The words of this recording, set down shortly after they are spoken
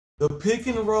The pick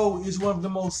and roll is one of the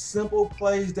most simple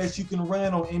plays that you can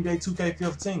run on NBA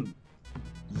 2K15.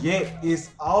 Yet, it's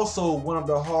also one of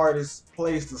the hardest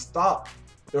plays to stop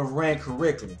if ran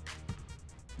correctly.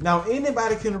 Now,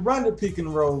 anybody can run the pick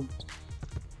and roll,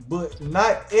 but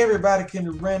not everybody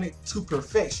can run it to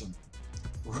perfection.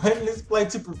 Running this play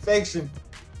to perfection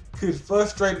could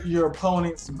frustrate your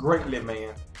opponents greatly,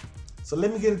 man. So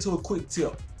let me get into a quick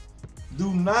tip.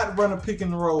 Do not run a pick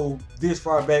and roll this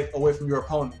far back away from your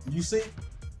opponent. You see,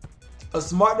 a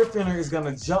smart defender is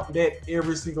gonna jump that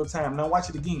every single time. Now watch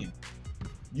it again.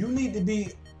 You need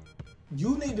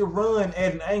to run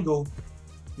at an angle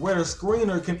where the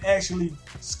screener can actually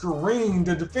screen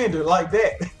the defender like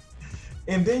that.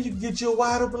 And then you can get your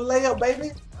wide open layup,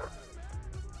 baby.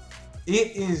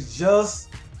 It is just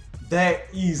that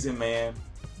easy, man.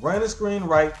 Run the screen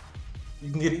right,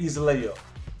 you can get an easy layup.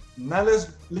 Now let's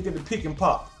look at the pick and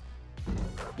pop.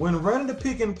 When running the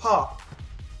pick and pop,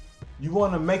 you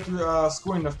want to make your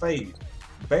screener fade.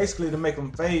 Basically, to make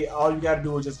them fade, all you got to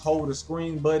do is just hold the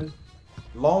screen button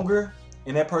longer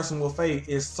and that person will fade.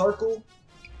 It's circle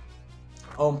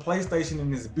on PlayStation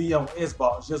and it's B on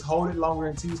Xbox. Just hold it longer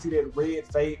until you see that red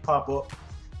fade pop up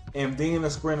and then the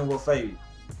screener will fade.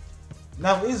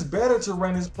 Now, it's better to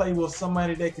run this play with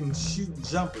somebody that can shoot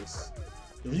jumpers.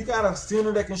 If you got a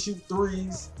center that can shoot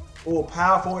threes, or a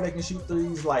power forward that can shoot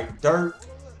threes like Dirk,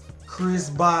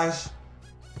 Chris Bosh,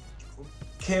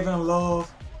 Kevin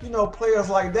Love, you know,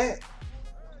 players like that,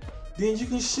 then you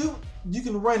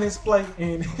can run this play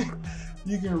and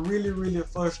you can really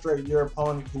frustrate your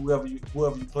opponent, whoever you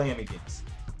playing against.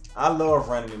 I love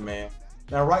running it, man.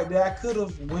 Now right there, I could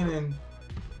have went and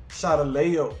shot a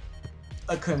layup,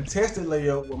 a contested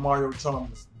layup with Mario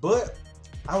Chalmers, but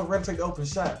I would rather take the open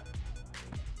shot.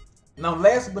 Now,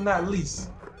 last but not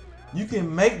least, you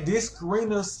can make this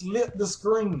screener slip the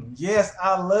screen. Yes,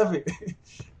 I love it.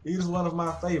 It is one of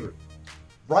my favorites.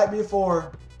 Right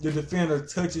before the defender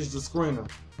touches the screener,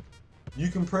 you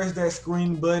can press that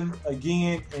screen button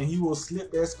again and he will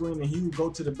slip that screen and he will go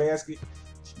to the basket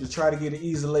to try to get an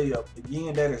easy layup.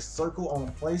 Again, that is circle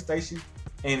on PlayStation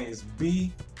and it's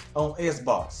B on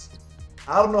Xbox.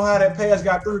 I don't know how that pass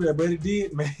got through there, but it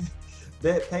did, man.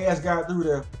 That pass got through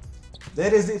there.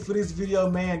 That is it for this video,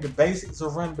 man. The basics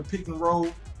of running the pick and roll.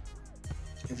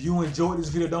 If you enjoyed this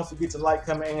video, don't forget to like,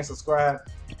 comment, and subscribe.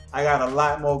 I got a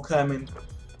lot more coming.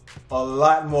 A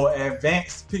lot more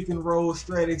advanced pick and roll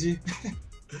strategy.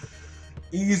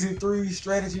 Easy three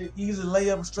strategy, easy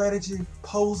layup strategy,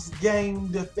 post game,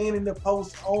 defending the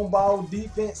post, on ball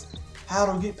defense,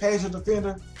 how to get past your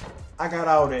defender. I got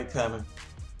all that coming.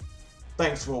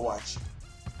 Thanks for watching.